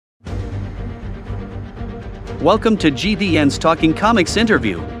Welcome to GVN's Talking Comics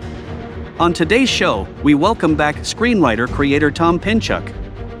interview. On today's show, we welcome back screenwriter-creator Tom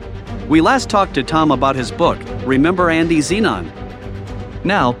Pinchuk. We last talked to Tom about his book, Remember Andy Zenon?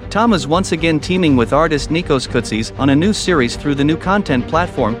 Now, Tom is once again teaming with artist Nikos Koutsis on a new series through the new content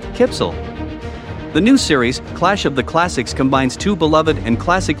platform, Kipsel. The new series, Clash of the Classics, combines two beloved and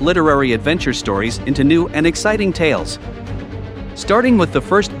classic literary adventure stories into new and exciting tales. Starting with the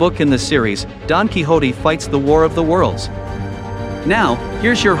first book in the series, Don Quixote Fights the War of the Worlds. Now,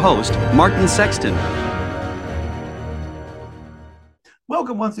 here's your host, Martin Sexton.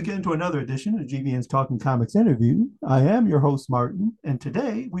 Welcome once again to another edition of GVN's Talking Comics interview. I am your host, Martin, and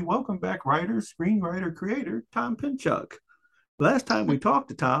today we welcome back writer, screenwriter, creator Tom Pinchuk. Last time we talked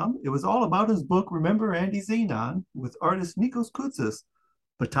to Tom, it was all about his book, Remember Andy Zenon, with artist Nikos Koutsis.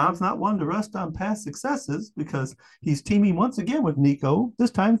 But Tom's not one to rest on past successes because he's teaming once again with Nico, this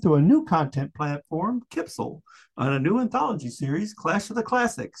time through a new content platform, Kipsel, on a new anthology series, Clash of the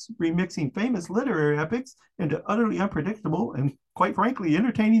Classics, remixing famous literary epics into utterly unpredictable and, quite frankly,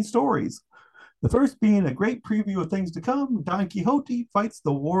 entertaining stories. The first being a great preview of things to come, Don Quixote Fights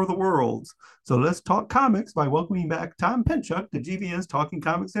the War of the Worlds. So let's talk comics by welcoming back Tom Pinchuk to GVN's Talking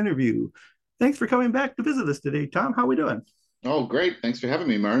Comics interview. Thanks for coming back to visit us today, Tom. How are we doing? Oh, great. Thanks for having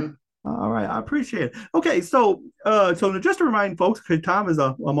me, Martin. All right, I appreciate it. Okay, so just to remind folks, because Tom is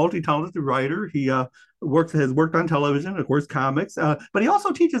a multi-talented writer. He has worked on television, of course, comics, but he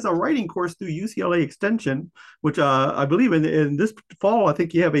also teaches a writing course through UCLA Extension, which I believe in this fall, I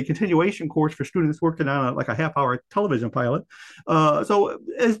think you have a continuation course for students working on a half-hour television pilot.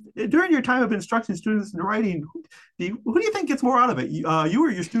 During your time of instructing students in writing, who do you think gets more out of it, you or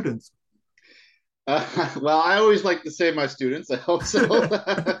your students? Well, I always like to say my students. I hope so.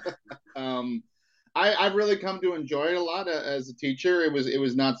 I've really come to enjoy it a lot as a teacher. It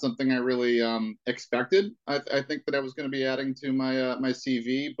was not something I really expected. I think that I was going to be adding to my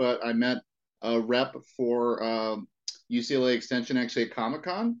CV, but I met a rep for UCLA Extension actually at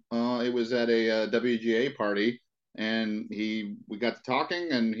Comic-Con. It was at a WGA party, and we got to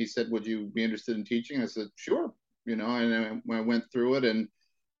talking, and he said, "Would you be interested in teaching?" I said, "Sure." And I went through it, and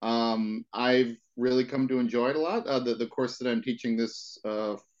I've really come to enjoy it a lot. The course that I'm teaching this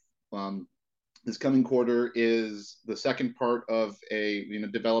coming quarter is the second part of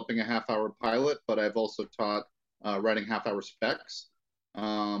developing a half-hour pilot, but I've also taught writing half-hour specs,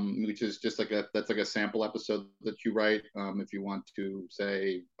 which is just that's like a sample episode that you write if you want to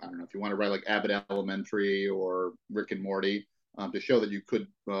say, I don't know, if you want to write like Abbott Elementary or Rick and Morty, to show that you could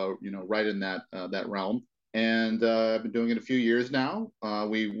write in that realm. And I've been doing it a few years now.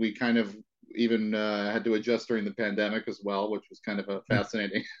 We kind of even had to adjust during the pandemic as well, which was kind of a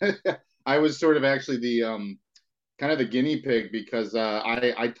fascinating. I was sort of actually the kind of the guinea pig because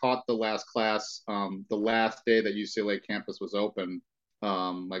I taught the last class the last day that UCLA campus was open,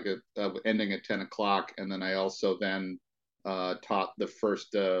 ending at 10 o'clock, and then I also then taught the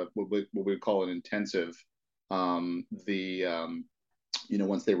first what we call an intensive, once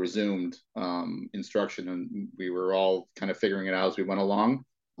they resumed instruction, and we were all kind of figuring it out as we went along.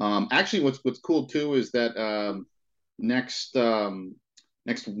 Actually, what's cool too is that next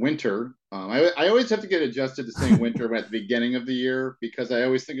winter, I always have to get adjusted to saying winter at the beginning of the year because I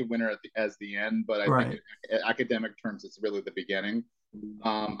always think of winter as the end, but I think in academic terms it's really the beginning.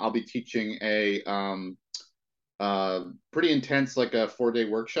 I'll be teaching a pretty intense, like a 4-day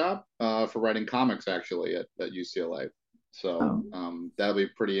workshop for writing comics actually at UCLA. So that'll be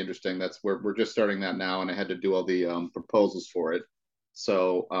pretty interesting. We're just starting that now, and I had to do all the proposals for it.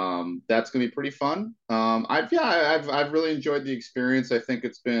 So that's gonna be pretty fun. I've really enjoyed the experience. I think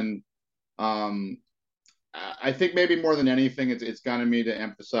it's been, I think maybe more than anything, it's gotten me to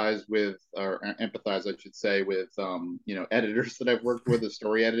empathize, I should say, with editors that I've worked with, the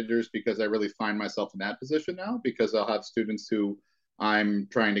story editors, because I really find myself in that position now because I'll have students who I'm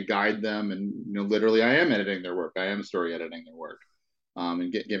trying to guide them, and literally I am editing their work. I am story editing their work,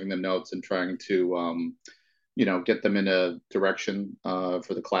 and giving them notes and trying to get them in a direction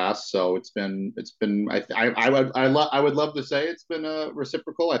for the class. So it's been I would love to say it's been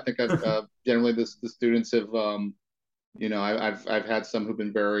reciprocal. I think I've generally the students have I've had some who've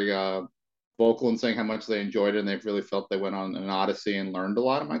been very vocal in saying how much they enjoyed it, and they've really felt they went on an odyssey and learned a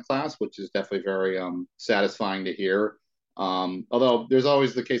lot in my class, which is definitely very satisfying to hear. Although there's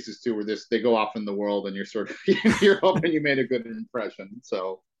always the cases too where they go off in the world and you're sort of you're hoping you made a good impression.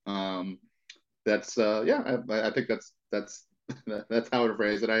 So that's I think that's how to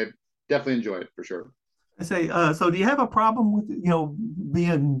phrase it. I definitely enjoy it for sure. I say, so do you have a problem with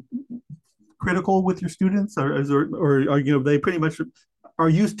being critical with your students, or they pretty much are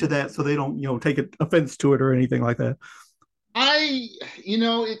used to that, so they don't take offense to it or anything like that.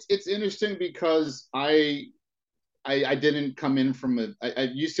 It's interesting because I didn't come in from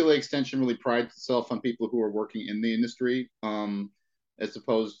UCLA Extension really prides itself on people who are working in the industry, as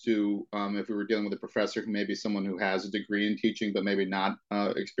opposed to if we were dealing with a professor who may be someone who has a degree in teaching but maybe not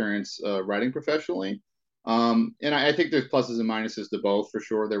experience writing professionally. And I think there's pluses and minuses to both for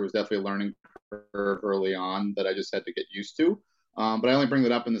sure. There was definitely a learning curve early on that I just had to get used to. But I only bring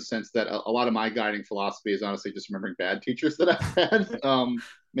that up in the sense that a lot of my guiding philosophy is honestly just remembering bad teachers that I've had,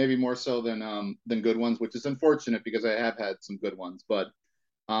 maybe more so than good ones, which is unfortunate because I have had some good ones. But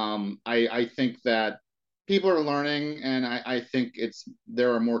I think that people are learning, and I think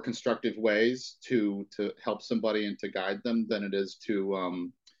there are more constructive ways to help somebody and to guide them than it is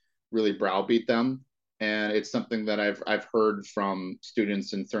to really browbeat them. And it's something that I've heard from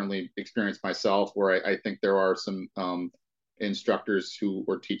students and certainly experienced myself, where I think there are some instructors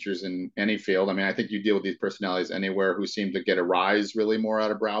or teachers in any field. I mean, I think you deal with these personalities anywhere who seem to get a rise really more out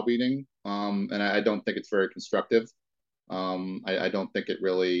of browbeating. And I don't think it's very constructive. I don't think it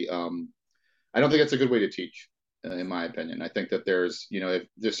really, I don't think it's a good way to teach, in my opinion. I think that there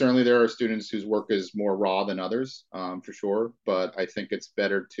are students whose work is more raw than others, for sure. But I think it's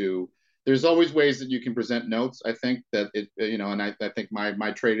better there's always ways that you can present notes. I think that and I think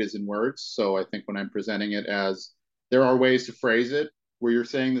my trade is in words. So I think when I'm presenting it there are ways to phrase it where you're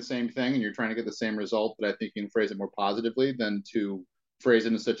saying the same thing and you're trying to get the same result, but I think you can phrase it more positively than to phrase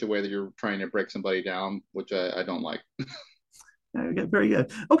it in such a way that you're trying to break somebody down, which I don't like. Okay, very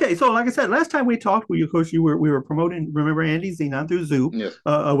good. Okay, so like I said, last time we talked, of course, we were promoting Remember Andy Xenon through Zoop, Yes.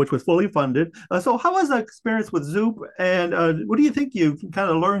 Which was fully funded. So how was that experience with Zoop, and what do you think you've kind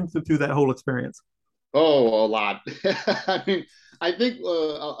of learned through that whole experience? Oh, a lot. I mean, I think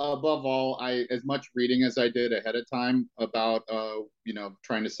above all, as much reading as I did ahead of time about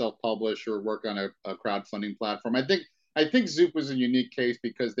trying to self-publish or work on a crowdfunding platform. I think Zoop was a unique case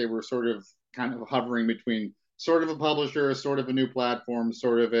because they were sort of kind of hovering between sort of a publisher, sort of a new platform,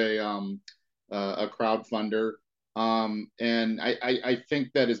 sort of a crowdfunder. And I think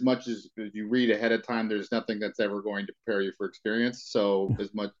that as much as you read ahead of time, there's nothing that's ever going to prepare you for experience. So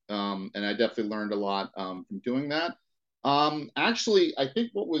as much, and I definitely learned a lot from doing that. Actually, I think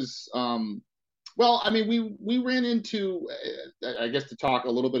what was, well, I mean, we ran into, I guess to talk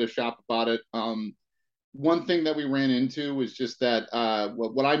a little bit of shop about it. One thing that we ran into was just that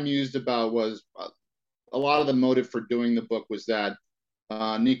what I mused about was a lot of the motive for doing the book was that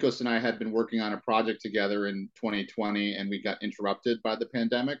Nikos and I had been working on a project together in 2020, and we got interrupted by the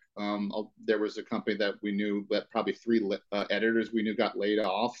pandemic. There was a company that we knew that probably three editors we knew got laid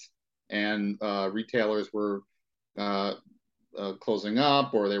off, and retailers were closing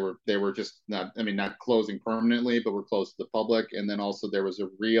up, or they were just not. I mean, not closing permanently, but were closed to the public. And then also there was a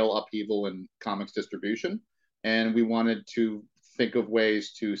real upheaval in comics distribution, and we wanted to think of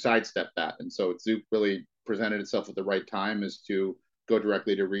ways to sidestep that. And so Zoop really presented itself at the right time, as to go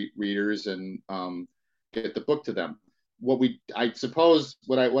directly to readers and get the book to them. I suppose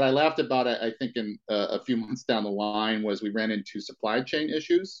what I laughed about, I think in a few months down the line, was we ran into supply chain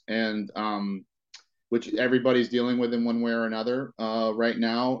issues, and which everybody's dealing with in one way or another right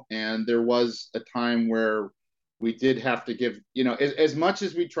now. And there was a time where we did have to give, as much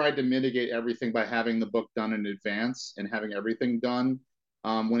as we tried to mitigate everything by having the book done in advance and having everything done,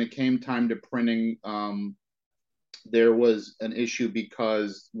 when it came time to printing, there was an issue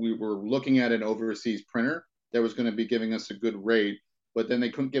because we were looking at an overseas printer that was going to be giving us a good rate, but then they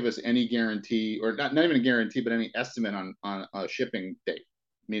couldn't give us any guarantee, or not even a guarantee, but any estimate on a shipping date,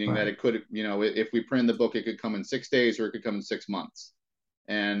 meaning that it could, if we print the book, it could come in 6 days or it could come in 6 months.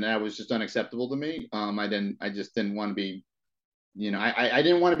 And that was just unacceptable to me. I just didn't want to be, I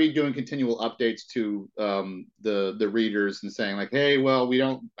didn't want to be doing continual updates to the readers and saying like, hey, well,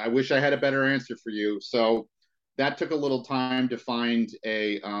 I wish I had a better answer for you. So that took a little time to find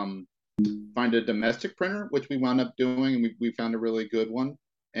a domestic printer, which we wound up doing, and we found a really good one.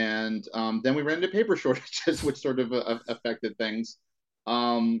 And then we ran into paper shortages, which sort of affected things.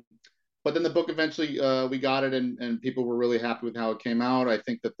 But then the book eventually, we got it, and people were really happy with how it came out. I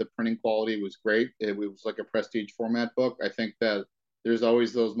think that the printing quality was great. It was like a prestige format book. I think that there's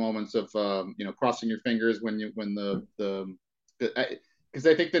always those moments of crossing your fingers because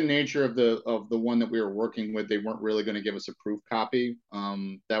I think the nature of the one that we were working with, they weren't really going to give us a proof copy.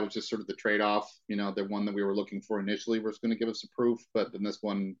 That was just sort of the trade off. The one that we were looking for initially was going to give us a proof, but then this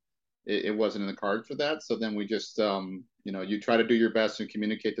one, it wasn't in the cards for that. So then we just, you try to do your best and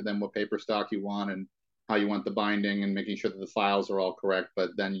communicate to them what paper stock you want and how you want the binding, and making sure that the files are all correct.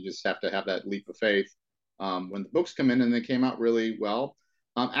 But then you just have to have that leap of faith when the books come in, and they came out really well.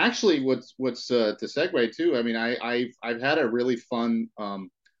 Actually, what's to segue too? I mean, I've had a really fun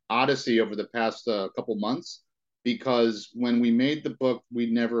odyssey over the past couple months because when we made the book,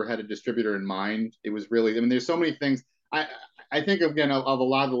 we never had a distributor in mind. It was really, I mean, there's so many things. I think again of a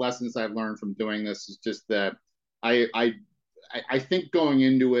lot of the lessons I've learned from doing this is just that I I I think going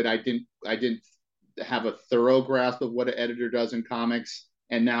into it, I didn't have a thorough grasp of what an editor does in comics,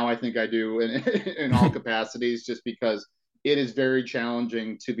 and now I think I do in all capacities, just because it is very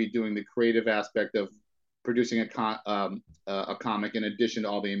challenging to be doing the creative aspect of producing a comic in addition to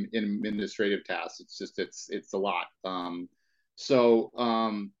all the administrative tasks. It's a lot.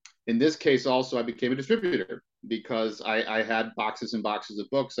 In this case, also I became a distributor because I had boxes and boxes of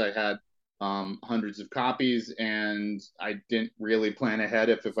books. I had hundreds of copies, and I didn't really plan ahead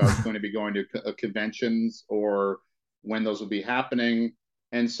if I was going to be going to conventions or when those would be happening.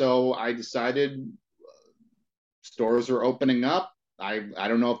 And so I decided stores are opening up. I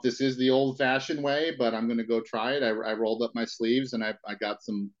don't know if this is the old fashioned way, but I'm going to go try it. I rolled up my sleeves and I got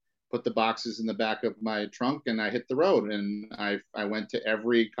put the boxes in the back of my trunk and I hit the road. And I went to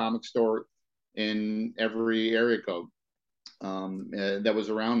every comic store in every area code that was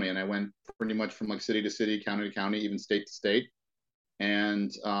around me. And I went pretty much from like city to city, county to county, even state to state.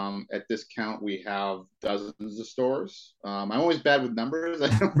 And at this count, we have dozens of stores. I'm always bad with numbers. I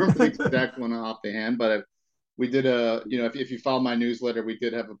don't remember the exact one off the hand, but we did if you follow my newsletter, we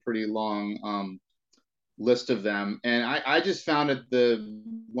did have a pretty long list of them. And I just found it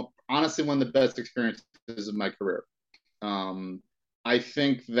honestly one of the best experiences of my career. I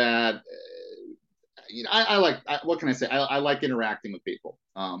think that what can I say? I like interacting with people.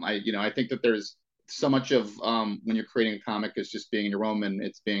 I think that there's so much of when you're creating a comic is just being in your room and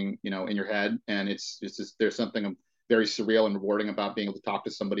it's being in your head, and it's just there's something very surreal and rewarding about being able to talk to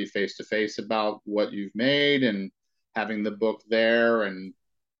somebody face to face about what you've made and having the book there and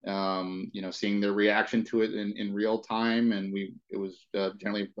seeing their reaction to it in real time, and it was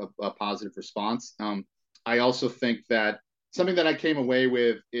generally a positive response. I also think that something that I came away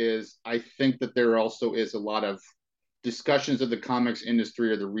with is I think that there also is a lot of discussions of the comics industry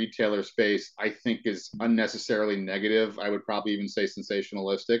or the retailer space, I think is unnecessarily negative. I would probably even say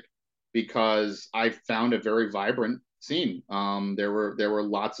sensationalistic, because I found a very vibrant scene. There were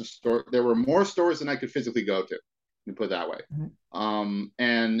lots of stores. There were more stores than I could physically go to. You put it that way.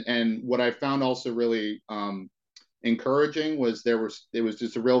 And what I found also really encouraging was it was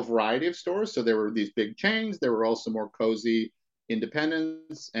just a real variety of stores. So there were these big chains. There were also more cozy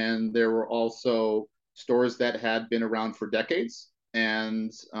independents, and there were also stores that had been around for decades,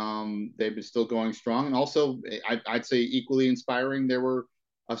 and they've been still going strong. And also, I'd say equally inspiring, there were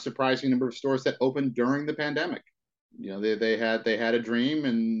a surprising number of stores that opened during the pandemic. They had a dream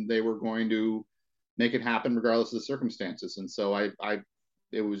and they were going to make it happen regardless of the circumstances. And so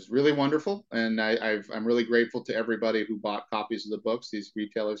it was really wonderful, and I'm really grateful to everybody who bought copies of the books. These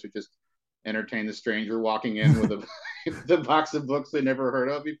retailers who just entertain the stranger walking in with the box of books they never heard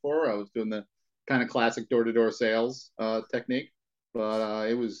of before. I was doing the kind of classic door-to-door sales technique, but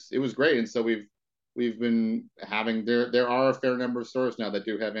it was great. And so we've been having there are a fair number of stores now that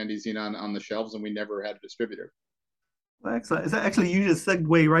do have Andy Zine on the shelves, and we never had a distributor. Well, excellent. So actually, you just segued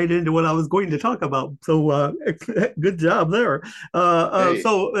right into what I was going to talk about. So good job there. Hey.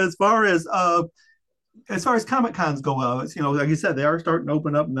 So as far as Comic Cons go, like you said, they are starting to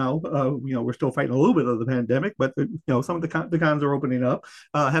open up now. We're still fighting a little bit of the pandemic, but some of the cons are opening up.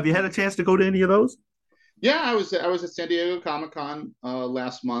 Have you had a chance to go to any of those? Yeah, I was at San Diego Comic Con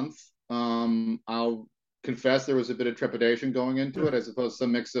last month. I'll confess there was a bit of trepidation going into it, as opposed to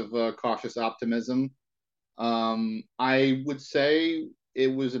some mix of cautious optimism. I would say it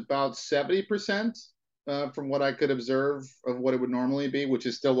was about 70% from what I could observe of what it would normally be, which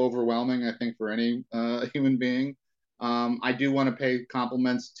is still overwhelming, I think, for any human being. I do want to pay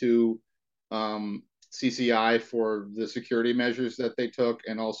compliments to CCI for the security measures that they took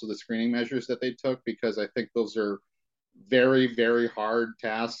and also the screening measures that they took, because I think those are very, very hard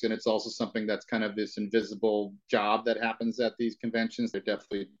tasks. And it's also something that's kind of this invisible job that happens at these conventions. They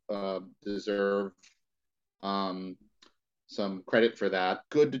definitely deserve some credit for that.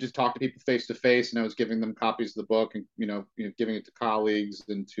 Good to just talk to people face to face, and I was giving them copies of the book, and giving it to colleagues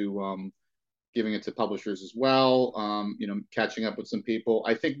and to giving it to publishers as well. Catching up with some people.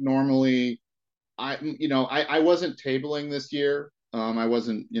 I think normally, I wasn't tabling this year. I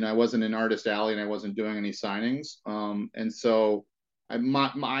wasn't in Artist Alley, and I wasn't doing any signings. And so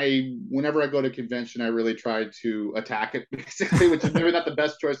whenever I go to convention, I really try to attack it basically, which is maybe not the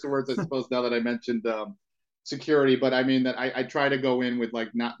best choice of words, I suppose, now that I mentioned security, but I mean that I try to go in with like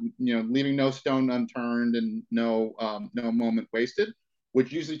not leaving no stone unturned and no moment wasted.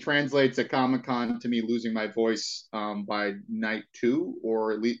 which usually translates at Comic-Con to me losing my voice by night 2,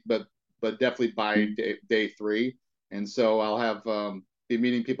 or at least, but definitely by day 3. And so I'll have be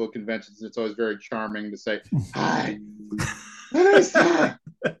meeting people at conventions. It's always very charming to say, "Hi, my name's Tom.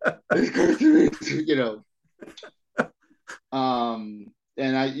 It's great to meet you."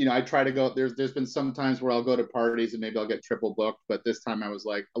 And I try to go. There's been some times where I'll go to parties and maybe I'll get triple booked, but this time I was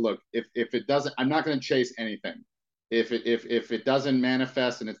like, look, if it doesn't, I'm not going to chase anything. If it doesn't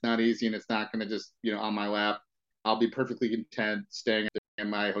manifest and it's not easy and it's not going to just on my lap, I'll be perfectly content staying in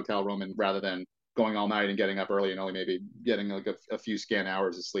my hotel room and rather than going all night and getting up early and only maybe getting like a few scan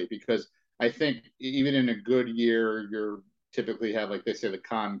hours of sleep, because I think even in a good year you're typically have, like they say, the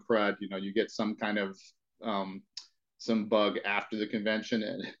con crud. You get some kind of some bug after the convention,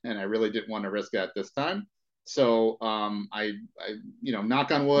 and I really didn't want to risk that this time. So I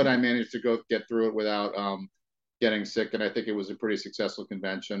knock on wood, I managed to go get through it without getting sick, and I think it was a pretty successful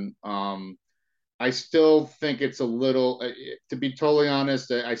convention. I still think it's a little, to be totally honest,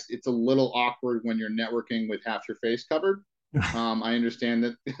 it's a little awkward when you're networking with half your face covered. I understand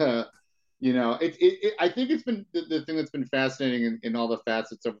that. I think it's been the thing that's been fascinating in all the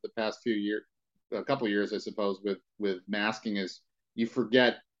facets over the past few years, a couple of years, I suppose, with masking, is you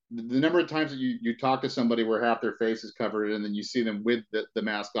forget the number of times that you talk to somebody where half their face is covered and then you see them with the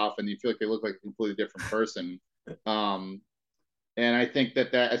mask off and you feel like they look like a completely different person. And I think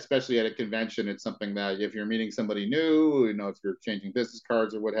that especially at a convention, it's something that if you're meeting somebody new, if you're changing business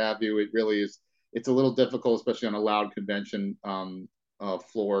cards or what have you, it really is. It's a little difficult, especially on a loud convention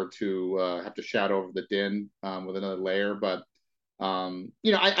floor, to have to shout over the din with another layer. But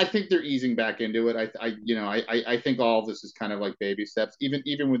I think they're easing back into it. I think all of this is kind of like baby steps.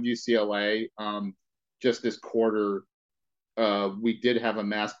 Even with UCLA, just this quarter, we did have a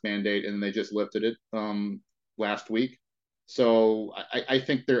mask mandate, and they just lifted it last week. So I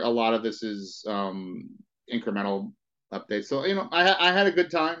think a lot of this is incremental updates. So I had a good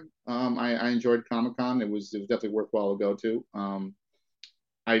time. I enjoyed Comic-Con. It was definitely worthwhile to go to.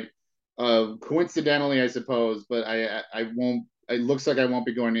 I coincidentally, I suppose, but I won't. It looks like I won't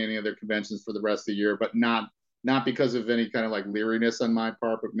be going to any other conventions for the rest of the year, but not because of any kind of like leeriness on my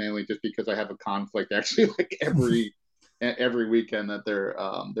part, but mainly just because I have a conflict actually like every weekend that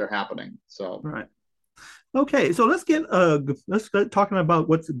they're happening. So Right. Okay, so let's get talking about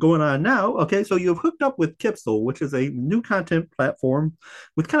what's going on now. Okay, so you've hooked up with Kipsel, which is a new content platform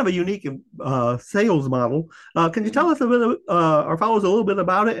with kind of a unique sales model. Can you tell us a bit, our followers, a little bit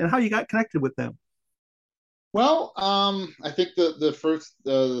about it and how you got connected with them? Well, I think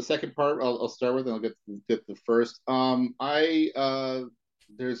the second part I'll start with, and I'll get the first.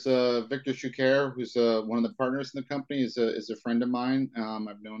 There's Victor Shuker, who's one of the partners in the company, is a friend of mine.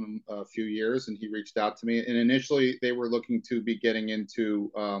 I've known him a few years, and he reached out to me. And initially, they were looking to be getting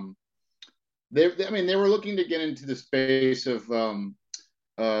into they were looking to get into the space of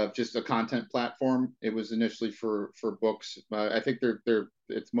just a content platform. It was initially for books. I think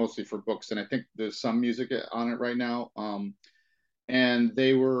it's mostly for books, and I think there's some music on it right now. And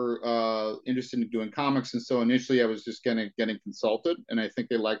they were interested in doing comics, and so initially I was just getting consulted, and I think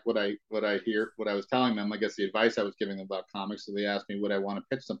they liked what I was telling them. I guess the advice I was giving them about comics, so they asked me would I want to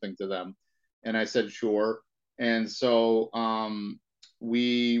pitch something to them, and I said sure. And so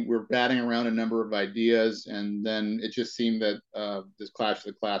we were batting around a number of ideas, and then it just seemed that this Clash of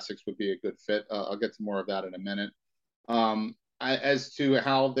the Classics would be a good fit. I'll get to more of that in a minute. As to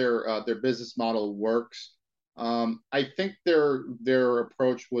how their business model works, I think their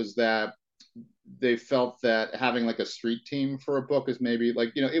approach was that they felt that having like a street team for a book is maybe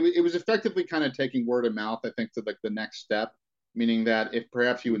like it was effectively kind of taking word of mouth, I think, to like the next step, meaning that if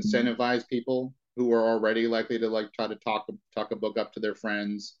perhaps you incentivize people who are already likely to like try to talk a book up to their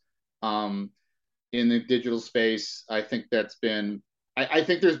friends in the digital space. I think I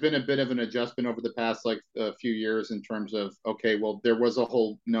think there's been a bit of an adjustment over the past like a few years in terms of, okay, well, there was a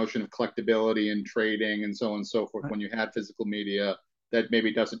whole notion of collectability and trading and so on and so forth when you had physical media that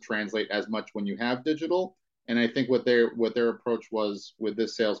maybe doesn't translate as much when you have digital. And I think what their approach was with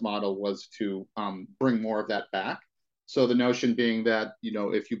this sales model was to bring more of that back. So the notion being that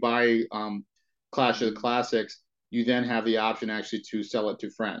if you buy Clash of the Classics, you then have the option actually to sell it to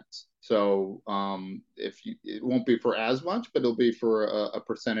friends. So it won't be for as much, but it'll be for a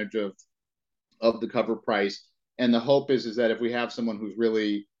percentage of the cover price. And the hope is that if we have someone who's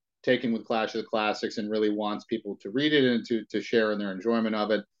really taken with Clash of the Classics and really wants people to read it and to share in their enjoyment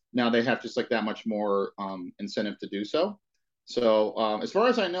of it, now they have just like that much more incentive to do so. So as far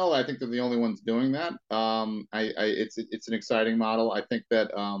as I know, I think they're the only ones doing that. It's an exciting model. I think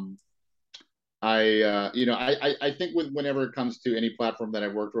that I think whenever it comes to any platform that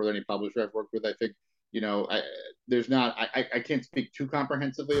I've worked with, or any publisher I've worked with, I think, there's not, I can't speak too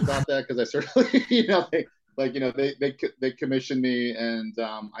comprehensively about that because I certainly, they commissioned me, and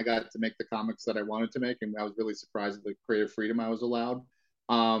I got to make the comics that I wanted to make, and I was really surprised at the creative freedom I was allowed.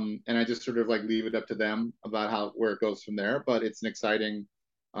 And I just sort of like leave it up to them about where it goes from there. But it's an exciting,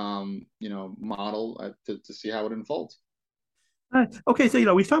 model to see how it unfolds. Okay,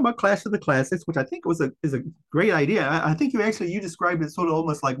 so we talked about Clash of the Classics, which I think is a great idea. I think you described it sort of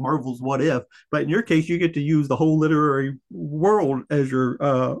almost like Marvel's What If, but in your case, you get to use the whole literary world as your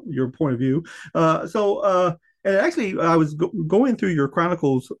point of view. And actually, I was going through your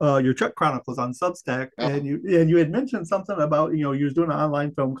chronicles, your Chuck Chronicles on Substack, Oh, and you had mentioned something about you was doing an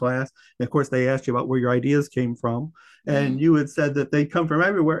online film class, and of course they asked you about where your ideas came from, and mm. you had said that they come from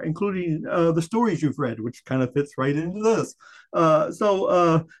everywhere, including the stories you've read, which kind of fits right into this.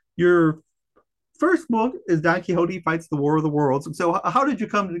 Your first book is Don Quixote Fights the War of the Worlds. So how did you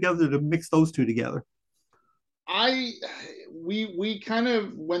come together to mix those two together? I we kind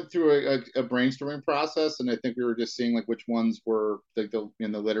of went through a brainstorming process, and I think we were just seeing like which ones were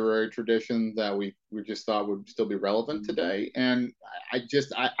in the literary tradition that we just thought would still be relevant today. And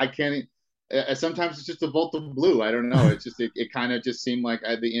I can't. Sometimes it's just a bolt of blue. I don't know. It's just it kind of just seemed like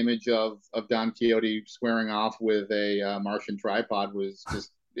the image of Don Quixote squaring off with a Martian tripod was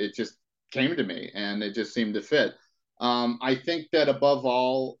just it just came to me, and it just seemed to fit. I think that above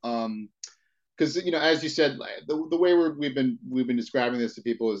all, because as you said, the way we've been describing this to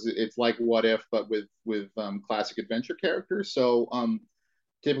people is it's like What If, but with classic adventure characters. So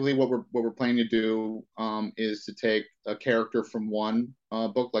typically, what we're planning to do is to take a character from one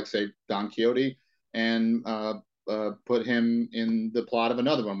book, like say Don Quixote, and put him in the plot of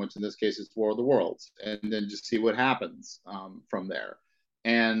another one, which in this case is War of the Worlds, and then just see what happens from there.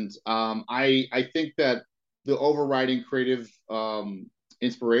 And I think that the overriding creative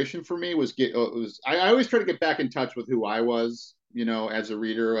inspiration for me was I always try to get back in touch with who I was, as a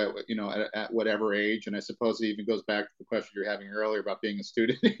reader at whatever age. And I suppose it even goes back to the question you're having earlier about being a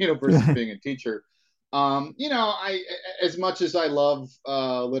student, versus being a teacher. I as much as I love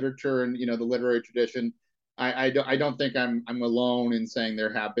literature and the literary tradition, I don't think I'm alone in saying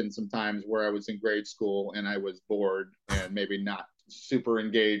there have been some times where I was in grade school and I was bored and maybe not super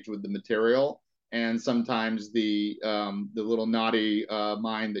engaged with the material, and sometimes the little naughty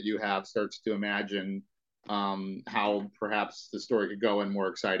mind that you have starts to imagine how perhaps the story could go in more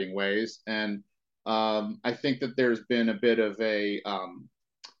exciting ways. And I think that there's been a bit of there's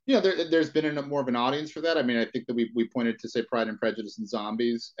been more of an audience for that. I mean, I think that we pointed to say Pride and Prejudice and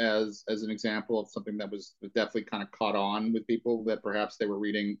Zombies as an example of something that was definitely kind of caught on with people, that perhaps they were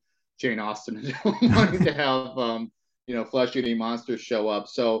reading Jane Austen and wanting to have flesh eating monsters show up.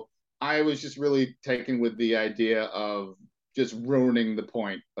 So I was just really taken with the idea of just ruining the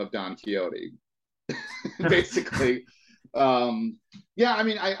point of Don Quixote, basically. Yeah, I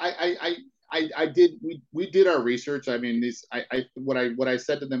mean, I did. We did our research. I mean, what I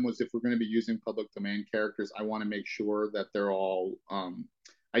said to them was, if we're going to be using public domain characters, I want to make sure that they're all.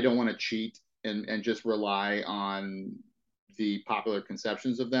 I don't want to cheat and just rely on the popular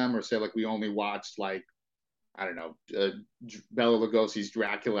conceptions of them, or say like we only watched like I don't know, Bela Lugosi's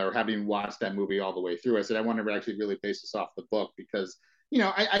Dracula, or haven't even watched that movie all the way through. I said I want to actually really base this off the book, because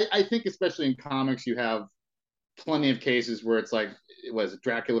I think especially in comics you have plenty of cases where it's like it was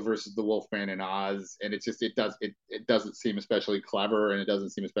Dracula versus the Wolfman in Oz, and it doesn't seem especially clever, and it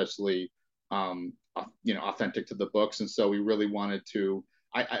doesn't seem especially authentic to the books. And so we really wanted to.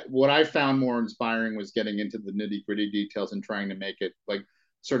 What I found more inspiring was getting into the nitty gritty details and trying to make it like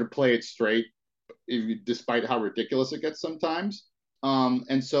sort of play it straight, despite how ridiculous it gets sometimes.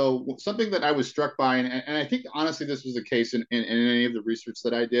 And so something that I was struck by, and I think honestly this was the case in any of the research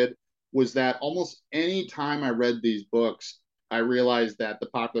that I did, was that almost any time I read these books, I realized that the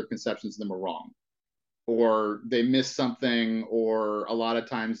popular conceptions of them are wrong, or they missed something, or a lot of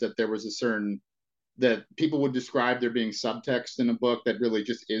times that there was a certain that people would describe there being subtext in a book that really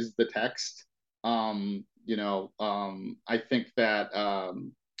just is the text. I think that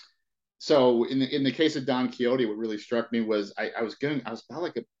so in the case of Don Quixote, what really struck me was I was about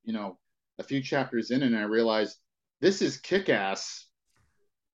like a few chapters in, and I realized this is kick ass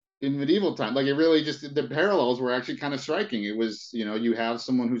in medieval time. Like it really just the parallels were actually kind of striking. It was you have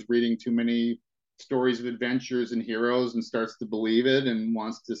someone who's reading too many stories of adventures and heroes and starts to believe it and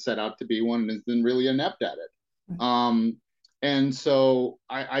wants to set out to be one, and is then really inept at it. And so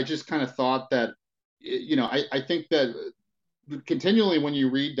I just kind of thought that I think that continually when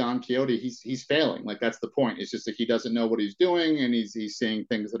you read Don Quixote, he's failing. Like that's the point. It's just that he doesn't know what he's doing, and he's seeing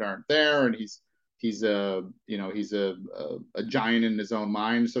things that aren't there, and he's he's a a giant in his own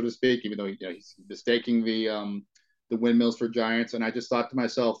mind, so to speak, even though he's mistaking the windmills for giants. And I just thought to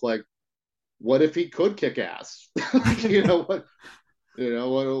myself, like, what if he could kick ass? Like,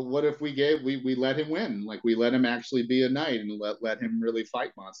 what if we let him win? Like, we let him actually be a knight and let him really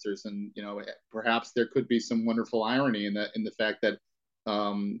fight monsters. And perhaps there could be some wonderful irony in the fact that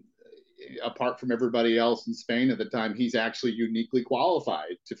um, apart from everybody else in Spain at the time, he's actually uniquely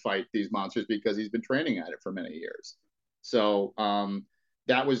qualified to fight these monsters because he's been training at it for many years. So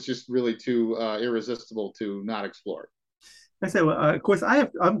that was just really too irresistible to not explore. I say, well, of course,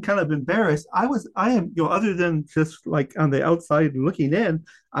 I'm kind of embarrassed. I am, other than just like on the outside looking in,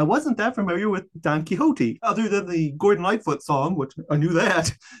 I wasn't that familiar with Don Quixote, other than the Gordon Lightfoot song, which I knew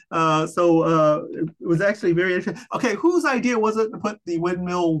that. It was actually very interesting. Okay, whose idea was it to put the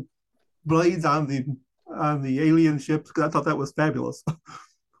windmill blades on the alien ships? Because I thought that was fabulous.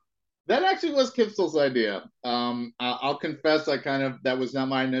 That actually was Kipsel's idea. I'll confess, that was not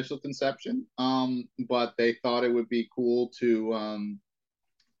my initial conception. But they thought it would be cool to,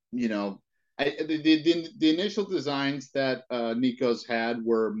 you know, the initial designs that Nikos had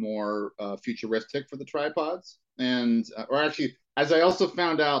were more futuristic for the tripods, and or actually, as I also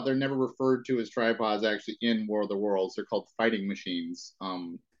found out, they're never referred to as tripods actually in War of the Worlds. They're called fighting machines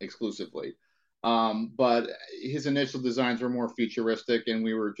exclusively. But his initial designs were more futuristic, and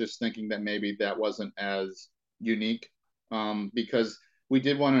we were just thinking that maybe that wasn't as unique because we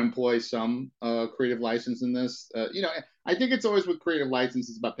did want to employ some creative license in this. I think it's always with creative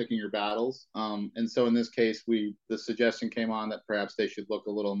licenses about picking your battles. And so in this case, the suggestion came on that perhaps they should look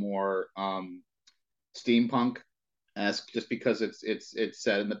a little more steampunk, as just because it's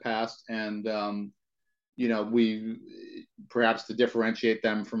set in the past, and we perhaps to differentiate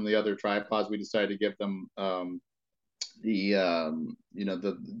them from the other tripods, we decided to give them the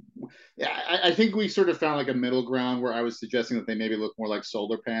I think we sort of found like a middle ground where I was suggesting that they maybe look more like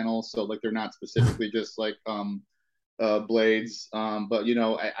solar panels, so like they're not specifically just like blades. But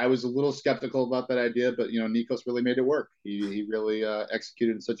I was a little skeptical about that idea, but Nikos really made it work. He really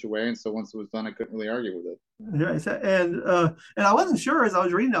executed in such a way, and so once it was done, I couldn't really argue with it. Yeah, and I wasn't sure as I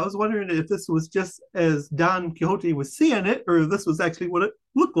was reading. I was wondering if this was just as Don Quixote was seeing it, or this was actually what it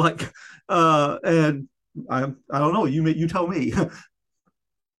looked like. And I don't know. You tell me.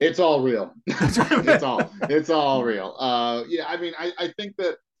 It's all real. It's all real. Yeah, I mean, I think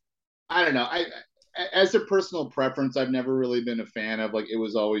that I don't know. As a personal preference, I've never really been a fan of like it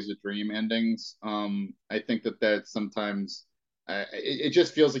was always a dream endings. I think that sometimes it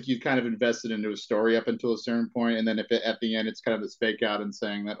just feels like you've kind of invested into a story up until a certain point, and then if at the end it's kind of this fake out and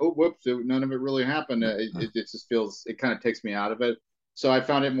saying that, oh whoops, none of it really happened. It just feels, it kind of takes me out of it. So I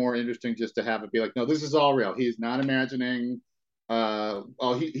found it more interesting just to have it be like, no, this is all real. He's not imagining.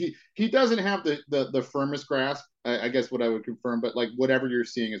 Well, he doesn't have the firmest grasp. I guess what I would confirm, but like whatever you're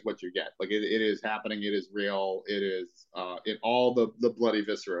seeing is what you get. Like it is happening. It is real. It is in all the bloody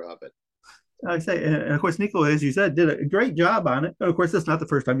viscera of it. I say, and of course, Nico, as you said, did a great job on it. Of course, that's not the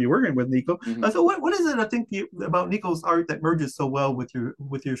first time you're working with Nico. Mm-hmm. So, what is it? I think about Nico's art that merges so well with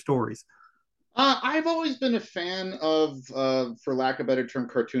your stories. I've always been a fan of, for lack of a better term,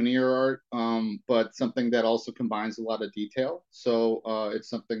 cartoonier art, but something that also combines a lot of detail. So it's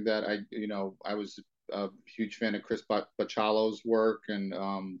something that I was a huge fan of Chris Bachalo's work and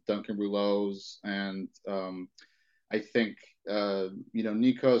Duncan Rouleau's, and I think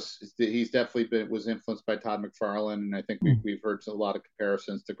Nikos, he's definitely was influenced by Todd McFarlane, and I think we've heard a lot of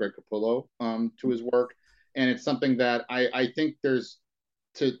comparisons to Greg Capullo to his work, and it's something that I think there's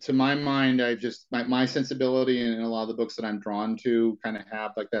to my mind, I just my sensibility and a lot of the books that I'm drawn to kind of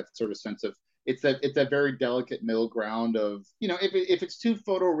have like that sort of sense of it's that very delicate middle ground of if it's too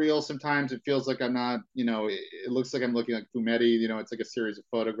photoreal, sometimes it feels like I'm not it looks like I'm looking like Fumetti, it's like a series of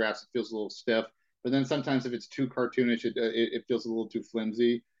photographs, it feels a little stiff, but then sometimes if it's too cartoonish, it feels a little too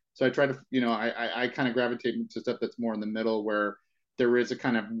flimsy. So I try to I kind of gravitate to stuff that's more in the middle where there is a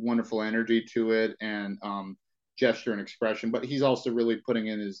kind of wonderful energy to it and gesture and expression, but he's also really putting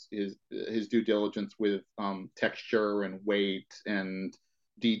in his due diligence with texture and weight and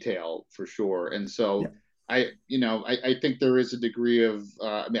detail for sure. And so I think there is a degree of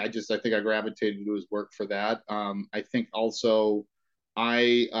I think I gravitated to his work for that. I think also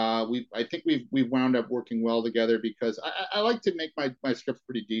I think we've wound up working well together because I like to make my scripts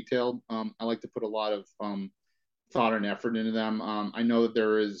pretty detailed. I like to put a lot of thought and effort into them. I know that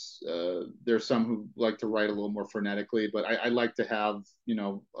there's some who like to write a little more frenetically, but I like to have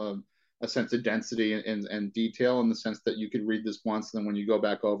a sense of density and detail in the sense that you could read this once, and then when you go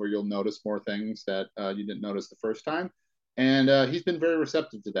back over, you'll notice more things that you didn't notice the first time. and he's been very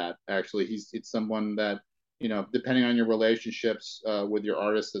receptive to that. Actually, it's someone that, depending on your relationships with your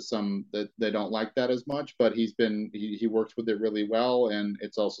artists, that some that they don't like that as much, but he works with it really well, and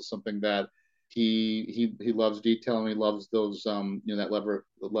it's also something that he loves detail, and he loves those that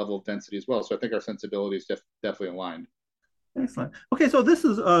level of density as well. So I think our sensibilities definitely aligned. Excellent. Okay, so this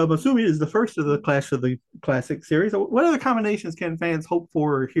is, assuming is the first of the Clash of the Classic series. What other combinations can fans hope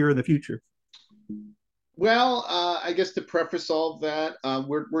for here in the future? Well, I guess to preface all of that,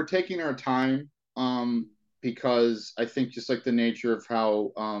 we're taking our time, because I think just like the nature of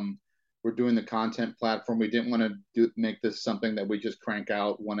how we're doing the content platform, we didn't want to make this something that we just crank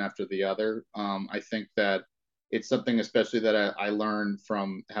out one after the other. I think that it's something especially that I learned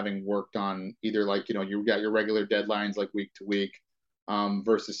from having worked on either, like, you got your regular deadlines like week to week,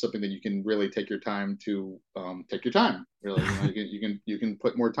 versus something that you can really take your time to take your time. Really, you can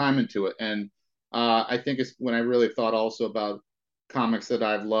put more time into it. And I think it's when I really thought also about comics that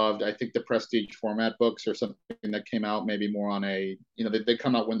I've loved. I think the prestige format books are something that came out maybe more on a, they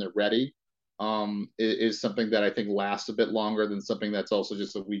come out when they're ready. Is something that I think lasts a bit longer than something that's also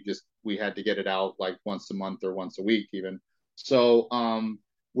just that we had to get it out like once a month or once a week even. So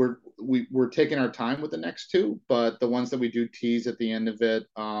we're taking our time with the next two, but the ones that we do tease at the end of it,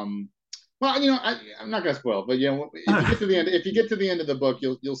 well, I'm not gonna spoil, but if you get to the end of the book,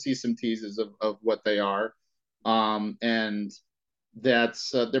 you'll see some teases of what they are, and that's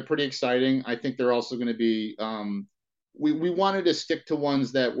they're pretty exciting. I think they're also going to be. We wanted to stick to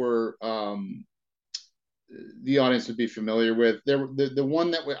ones that were the audience would be familiar with. The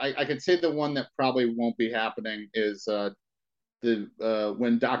one that I could say the one that probably won't be happening is the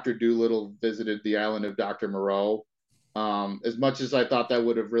when Doctor Doolittle visited the island of Doctor Moreau. As much as I thought that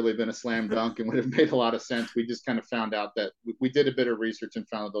would have really been a slam dunk and would have made a lot of sense, we just kind of found out that we did a bit of research and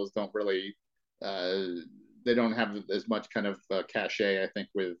found that those don't really, they don't have as much kind of cachet, I think,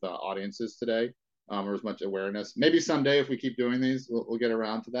 with audiences today, or as much awareness. Maybe someday, if we keep doing these, we'll get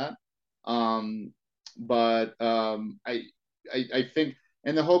around to that. But I think,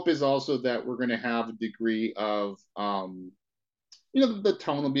 and the hope is also that we're going to have a degree of the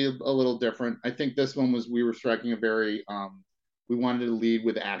tone will be a little different. I think this one was we were striking a very we wanted to lead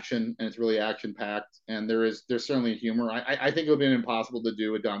with action, and it's really action packed, and there's certainly humor. I think it would have been impossible to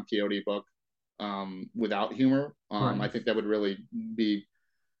do a Don Quixote book without humor. Right. I think that would really be,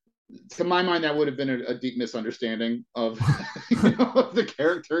 to my mind, that would have been a deep misunderstanding of, of the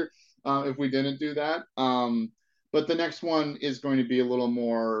character if we didn't do that. But the next one is going to be a little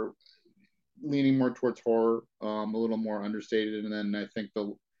more leaning more towards horror, a little more understated, and then I think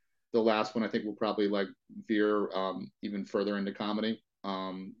the last one I think will probably like veer even further into comedy.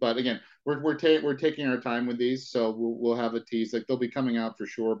 But again, we're taking our time with these, so we'll have a tease. Like they'll be coming out for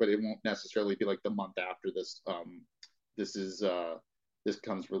sure, but it won't necessarily be like the month after this. This is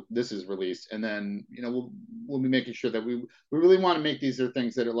this is released, and then we'll be making sure that we really want to make these are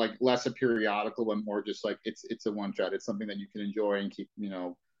things that are like less a periodical and more just like it's a one shot. It's something that you can enjoy and keep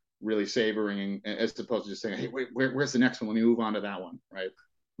really savoring, as opposed to just saying, hey, wait, where's the next one? Let me move on to that one, right?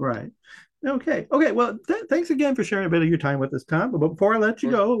 Right. Okay. Okay. Well, thanks again for sharing a bit of your time with us, Tom. But before I let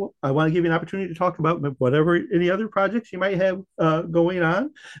you go, I want to give you an opportunity to talk about whatever any other projects you might have going on,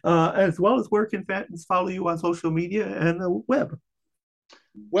 as well as where can fans follow you on social media and the web.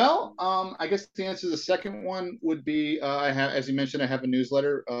 Well, I guess the answer to the second one would be I have, as you mentioned, I have a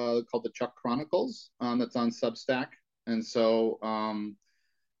newsletter called the Chuck Chronicles that's on Substack, and so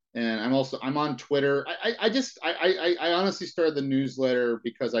and I'm on Twitter. I honestly started the newsletter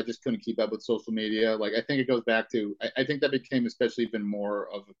because I just couldn't keep up with social media. Like I think it goes back to I think that became especially even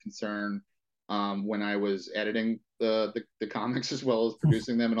more of a concern when I was editing the comics as well as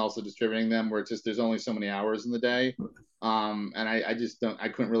producing them and also distributing them, where it's just there's only so many hours in the day, and I just don't I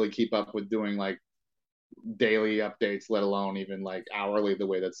couldn't really keep up with doing like daily updates, let alone even like hourly, the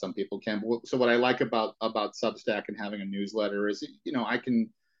way that some people can. So what I like about Substack and having a newsletter is I can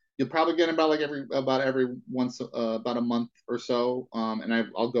you'll probably get about every once about a month or so, and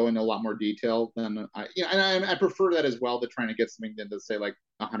I'll go into a lot more detail than and I prefer that as well to trying to get something to say like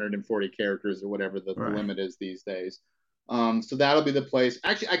 140 characters or whatever the limit is these days. So that'll be the place.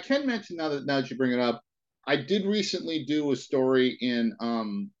 Actually, I can mention now that you bring it up, I did recently do a story in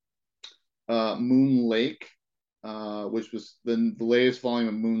Moon Lake, which was the latest volume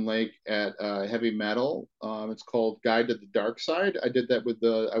of Moon Lake at Heavy Metal. It's called Guide to the Dark Side. I did that with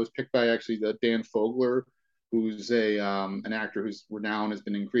I was picked by actually the Dan Fogler, who's an actor whose renown has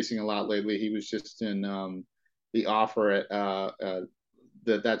been increasing a lot lately. He was just in The Offer at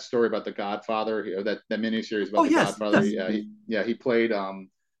that story about the Godfather, or that miniseries about the Godfather. Yes. He played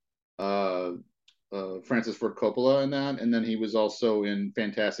Francis Ford Coppola in that, and then he was also in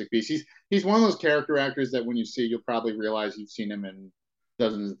Fantastic Beasts. He's one of those character actors that when you see, you'll probably realize you've seen him in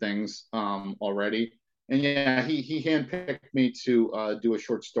dozens of things already. And yeah, he handpicked me to do a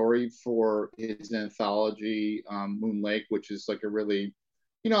short story for his anthology, Moon Lake, which is like a really,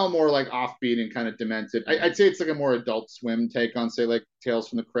 more like offbeat and kind of demented. I'd say it's like a more Adult Swim take on, say, like Tales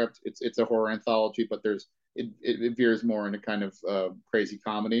from the Crypt. It's a horror anthology, but it veers more into kind of crazy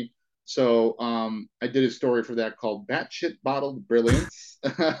comedy. So I did a story for that called Batshit Bottled Brilliance,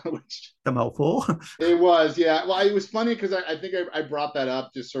 which I'm helpful. it was, yeah. Well, it was funny because I think I brought that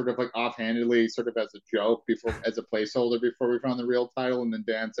up just sort of like offhandedly, sort of as a joke before, as a placeholder before we found the real title. And then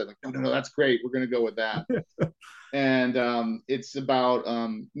Dan said, like, no, that's great. We're going to go with that. And it's about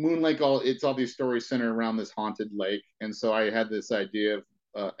Moon Lake. It's all these stories centered around this haunted lake. And so I had this idea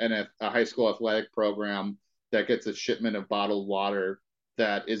of a high school athletic program that gets a shipment of bottled water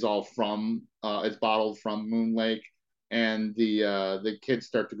that is all from it's bottled from Moon Lake, and the kids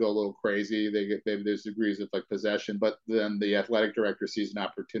start to go a little crazy. There's degrees of like possession, but then the athletic director sees an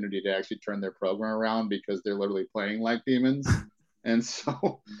opportunity to actually turn their program around because they're literally playing like demons, and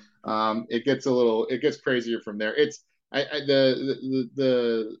so it gets crazier from there. It's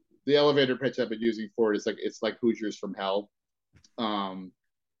the elevator pitch I've been using for it is like it's like Hoosiers from Hell.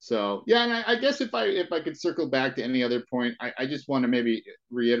 So yeah, and I guess if I could circle back to any other point, I just want to maybe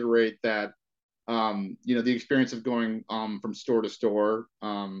reiterate that the experience of going from store to store,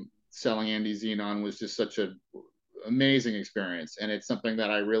 selling Andy Xenon was just such an amazing experience, and it's something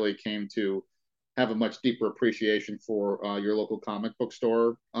that I really came to have a much deeper appreciation for your local comic book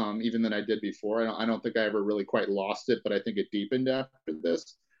store, even than I did before. I don't think I ever really quite lost it, but I think it deepened after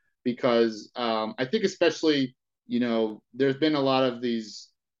this because I think especially there's been a lot of these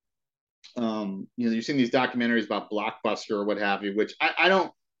you've seen these documentaries about Blockbuster or what have you, which I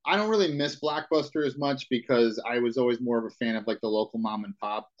don't really miss Blockbuster as much because I was always more of a fan of like the local mom and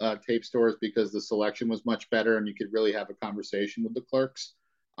pop tape stores because the selection was much better and you could really have a conversation with the clerks.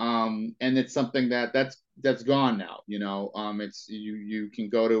 And it's something that's gone now. It's you can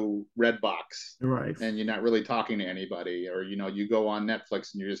go to Redbox, Right. and you're not really talking to anybody, or you go on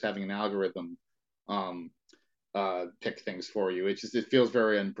Netflix and you're just having an algorithm pick things for you. It feels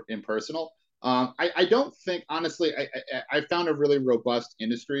very impersonal. I don't think honestly I found a really robust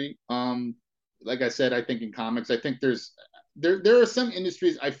industry. Like I said, I think in comics, I think there are some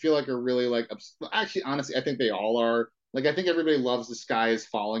industries I feel like are really like actually honestly I think they all are. Like I think everybody loves the sky is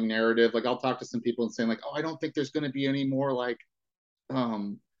falling narrative. Like I'll talk to some people and saying like, oh, I don't think there's going to be any more like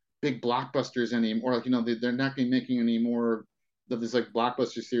big blockbusters anymore. Like they're not going to be making any more of this like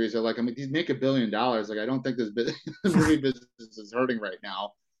blockbuster series. They're like, I mean, these make $1 billion. Like I don't think this movie business is hurting right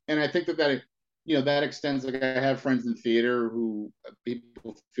now. And I think that extends. Like I have friends in theater who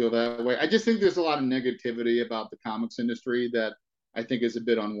people feel that way. I just think there's a lot of negativity about the comics industry that I think is a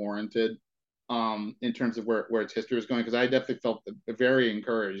bit unwarranted in terms of where its history is going. Because I definitely felt very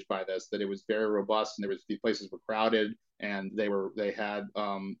encouraged by this, that it was very robust and these places were crowded and they had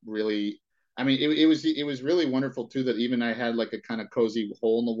really. I mean, it was really wonderful too that even I had like a kind of cozy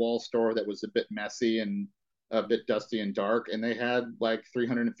hole in the wall store that was a bit messy and a bit dusty and dark, and they had like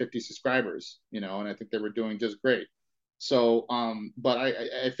 350 subscribers, and I think they were doing just great. So, but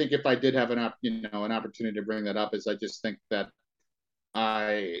I think if I did have an opportunity to bring that up, is I just think that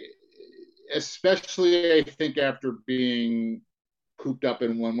especially I think after being cooped up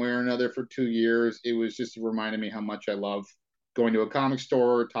in one way or another for 2 years, it was just reminding me how much I love going to a comic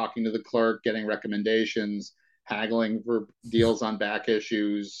store, talking to the clerk, getting recommendations, haggling for deals on back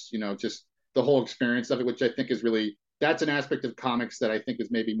issues, just the whole experience of it, which I think is really, that's an aspect of comics that I think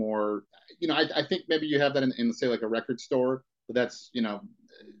is maybe more, I think maybe you have that in say like a record store, but that's,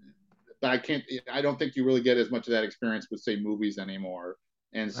 but I don't think you really get as much of that experience with say movies anymore.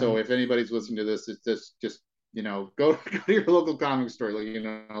 And so if anybody's listening to this, it's just go to your local comic store,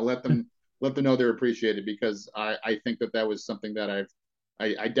 let them know they're appreciated, because I think that was something that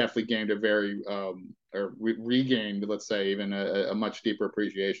I definitely gained a very or regained, let's say, even a much deeper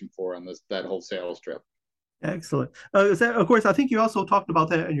appreciation for on that whole sales trip. Excellent. Of course, I think you also talked about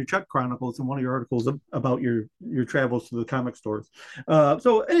that in your Chuck Chronicles in one of your articles about your travels to the comic stores.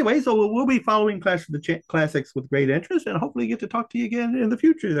 So anyway, we'll be following Clash of the Classics with great interest, and hopefully get to talk to you again in the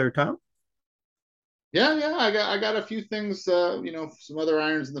future there, Tom. Yeah, I got a few things, some other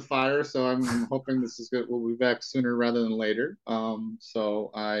irons in the fire. So I'm hoping this is good. We'll be back sooner rather than later.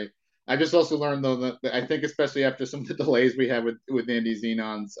 So I just also learned though that I think especially after some of the delays we had with Andy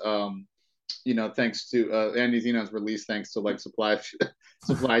Xenon's, thanks to Andy Xenon's release, thanks to like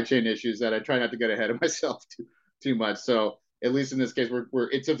supply chain issues, that I try not to get ahead of myself too much. So at least in this case,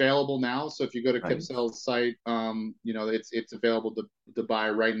 it's available now. So if you go to Right. Kipsel's site, it's available to buy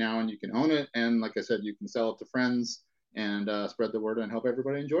right now, and you can own it. And like I said, you can sell it to friends and spread the word and hope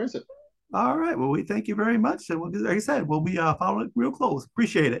everybody enjoys it. All right. Well, we thank you very much. And we'll, like I said, we'll be following it real close.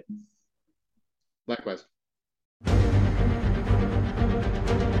 Appreciate it. Likewise.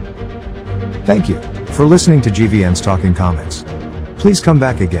 Thank you for listening to GVN's Talking Comics. Please come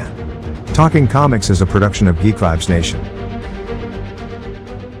back again. Talking Comics is a production of Geek Vibes Nation.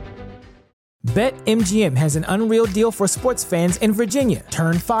 BetMGM has an unreal deal for sports fans in Virginia.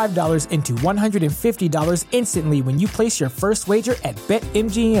 Turn $5 into $150 instantly when you place your first wager at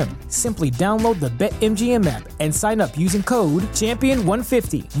BetMGM. Simply download the BetMGM app and sign up using code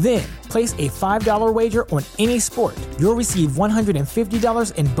Champion150. Then, place a $5 wager on any sport. You'll receive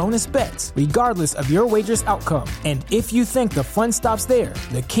 $150 in bonus bets, regardless of your wager's outcome. And if you think the fun stops there,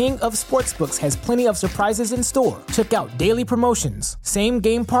 the king of sportsbooks has plenty of surprises in store. Check out daily promotions,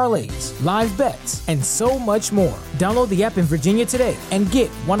 same-game parlays, live bets, and so much more. Download the app in Virginia today and get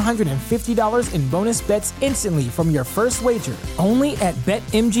 $150 in bonus bets instantly from your first wager. Only at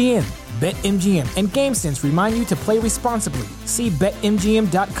BetMGM. BetMGM and GameSense remind you to play responsibly. See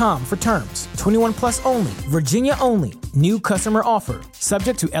BetMGM.com for terms. 21 plus only. Virginia only. New customer offer.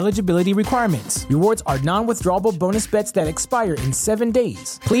 Subject to eligibility requirements. Rewards are non-withdrawable bonus bets that expire in 7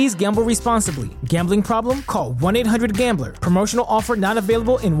 days. Please gamble responsibly. Gambling problem? Call 1-800-GAMBLER. Promotional offer not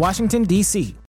available in Washington, D.C.